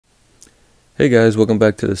Hey guys, welcome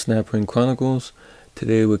back to the Snap Ring Chronicles.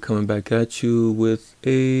 Today we're coming back at you with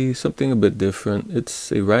something a bit different.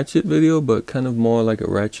 It's a ratchet video, but kind of more like a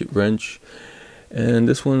ratchet wrench. And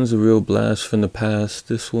this one's a real blast from the past.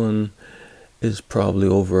 This one is probably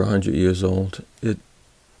over 100 years old. It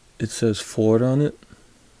says Ford on it,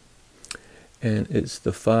 and it's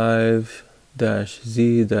the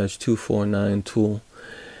 5-Z-249 tool.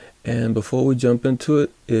 And before we jump into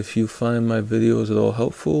it, if you find my videos at all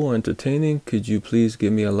helpful or entertaining, could you please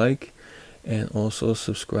give me a like and also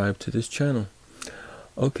subscribe to this channel.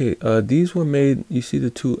 Okay, these were made, you see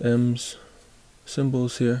the two M's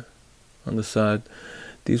symbols here on the side.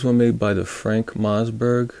 These were made by the Frank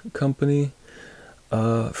Mossberg company.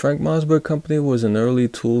 Frank Mossberg company was an early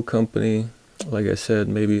tool company, like I said,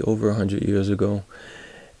 maybe over 100 years ago.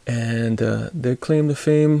 And their claim to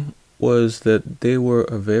fame was that they were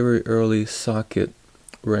a very early socket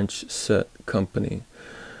wrench set company.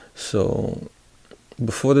 So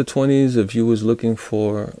before the 20s, if you was looking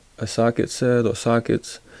for a socket set or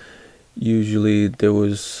sockets, usually there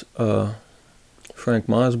was Frank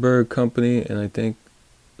Mossberg company, and I think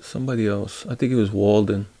somebody else, I think it was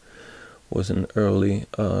Walden, was an early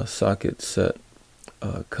socket set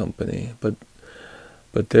company. But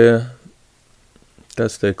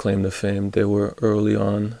that's their claim to fame. They were early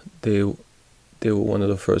on. They were one of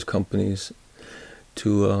the first companies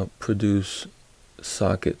to produce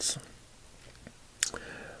sockets.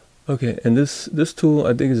 Okay, and this tool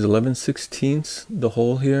I think is 11/16 the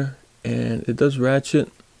hole here, and it does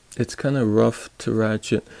ratchet. It's kind of rough to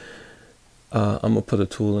ratchet. I'm gonna put a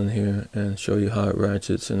tool in here and show you how it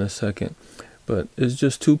ratchets in a second. But it's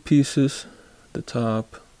just two pieces, the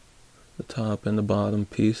top and the bottom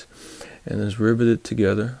piece, and it's riveted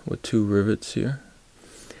together with two rivets here.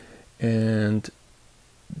 And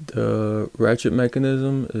the ratchet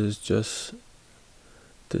mechanism is just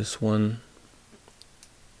this one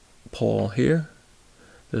pawl here.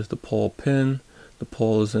 There's the pawl pin, the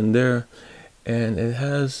pawl is in there, and it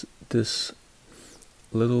has this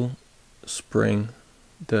little spring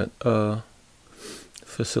that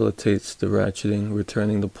facilitates the ratcheting,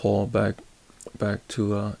 returning the pawl back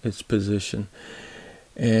to its position.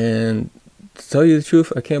 And to tell you the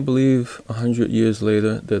truth, I can't believe 100 years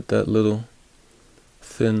later that little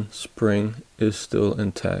thin spring is still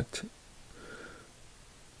intact,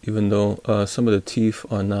 even though some of the teeth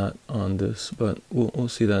are not on this, but we'll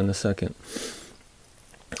see that in a second.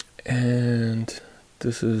 And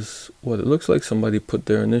this is what it looks like. Somebody put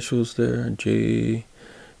their initials there, JD,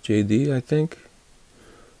 I think.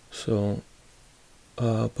 So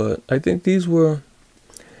but I think these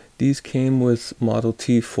came with Model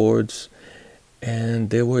T Fords, and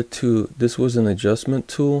this was an adjustment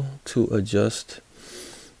tool to adjust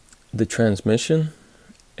the transmission,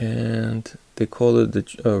 and they call it the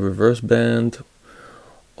reverse band,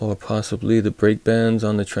 or possibly the brake bands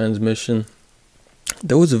on the transmission.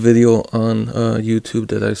 There was a video on YouTube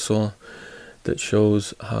that I saw that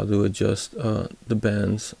shows how to adjust the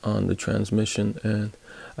bands on the transmission, and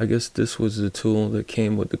I guess this was the tool that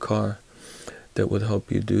came with the car that would help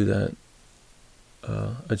you do that,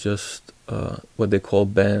 adjust what they call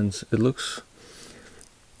bands. It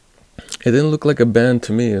didn't look like a band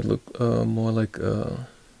to me. It looked more like a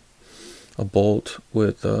bolt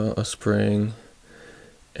with a spring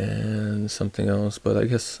and something else, but I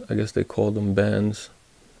guess they call them bands.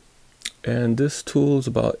 And this tool is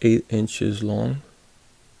about 8 inches long,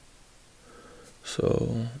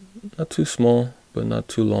 so not too small, but not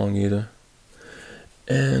too long either.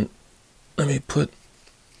 And let me put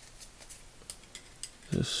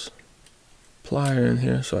this plier in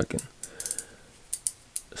here so I can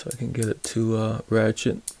get it to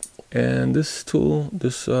ratchet. And this tool,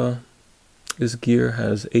 this gear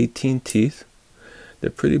has 18 teeth. They're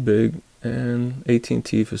pretty big, and 18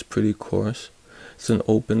 teeth is pretty coarse. It's an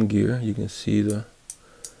open gear. You can see the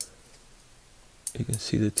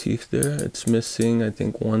teeth there. It's missing, I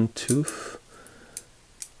think, one tooth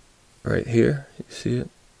right here. You see it?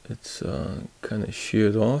 It's kind of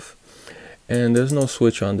sheared off, and there's no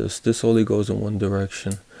switch on this. This only goes in one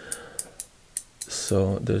direction,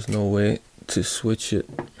 so there's no way to switch it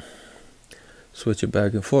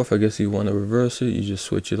back and forth. I guess you want to reverse it, you just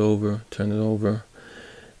switch it over, turn it over,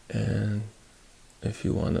 and if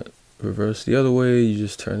you want to reverse the other way, you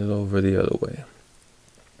just turn it over the other way.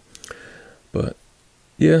 But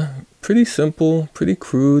yeah, pretty simple, pretty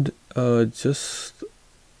crude. Just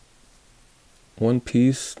one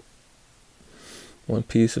piece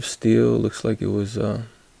of steel. Looks like it was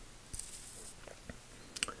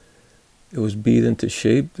beat into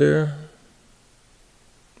shape there.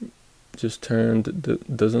 Just turned.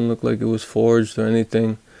 Doesn't look like it was forged or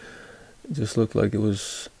anything. It just looked like it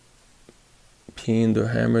was peened or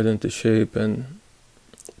hammered into shape, and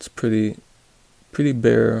it's pretty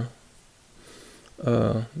bare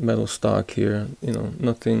metal stock here. You know,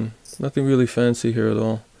 nothing really fancy here at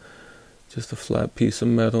all. Just a flat piece of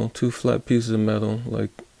metal, two flat pieces of metal,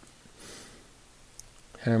 like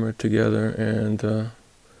hammered together and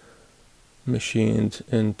machined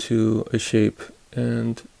into a shape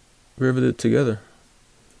and riveted together.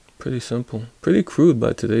 Pretty simple, pretty crude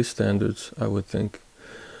by today's standards, I would think.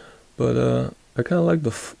 But I kind of like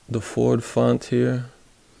the Ford font here.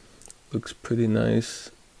 Looks pretty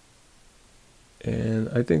nice. And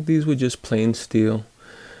I think these were just plain steel.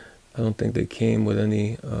 I don't think they came with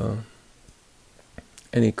any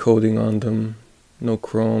coating on them, no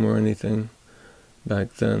chrome or anything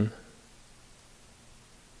back then.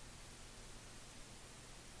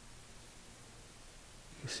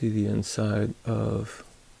 You see the inside of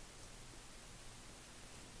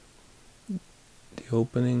the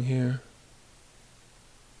opening here.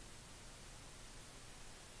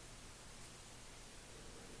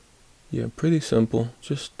 Yeah, pretty simple.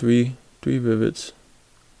 Just three rivets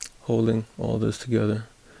holding all this together,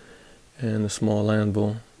 and a small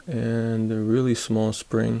anvil, and a really small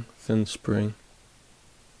spring, thin spring,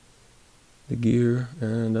 the gear,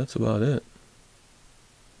 and that's about it.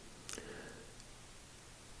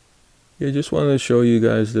 Yeah, just wanted to show you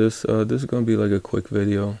guys this. This is going to be like a quick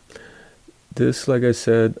video. This, like I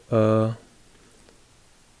said,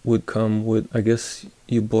 would come with, I guess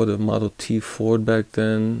you bought a Model T Ford back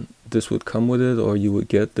then, this would come with it, or you would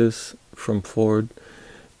get this from Ford,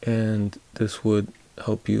 and this would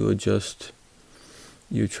help you adjust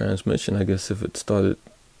your transmission. I guess if it started,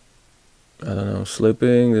 I don't know,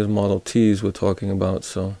 slipping. There's Model Ts we're talking about,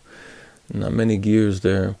 so not many gears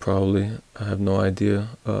there probably. I have no idea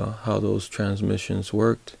how those transmissions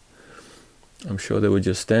worked. I'm sure they were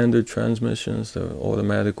just standard transmissions. The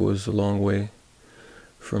automatic was a long way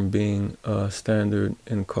from being standard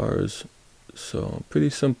in cars. So pretty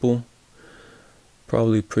simple,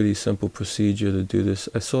 probably pretty simple procedure to do this.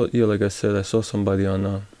 I saw, yeah, like I said, I saw somebody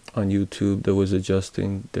on YouTube that was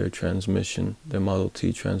adjusting their transmission, their Model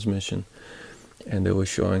T transmission, and they were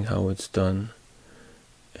showing how it's done.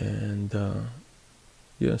 And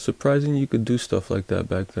yeah, surprising you could do stuff like that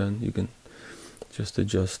back then. You can just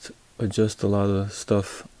adjust a lot of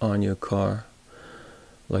stuff on your car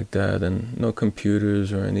like that, and no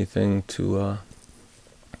computers or anything to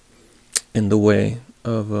in the way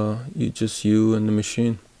of you and the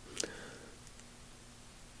machine.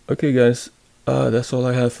 Okay guys, that's all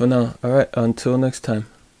I have for now. Alright, until next time.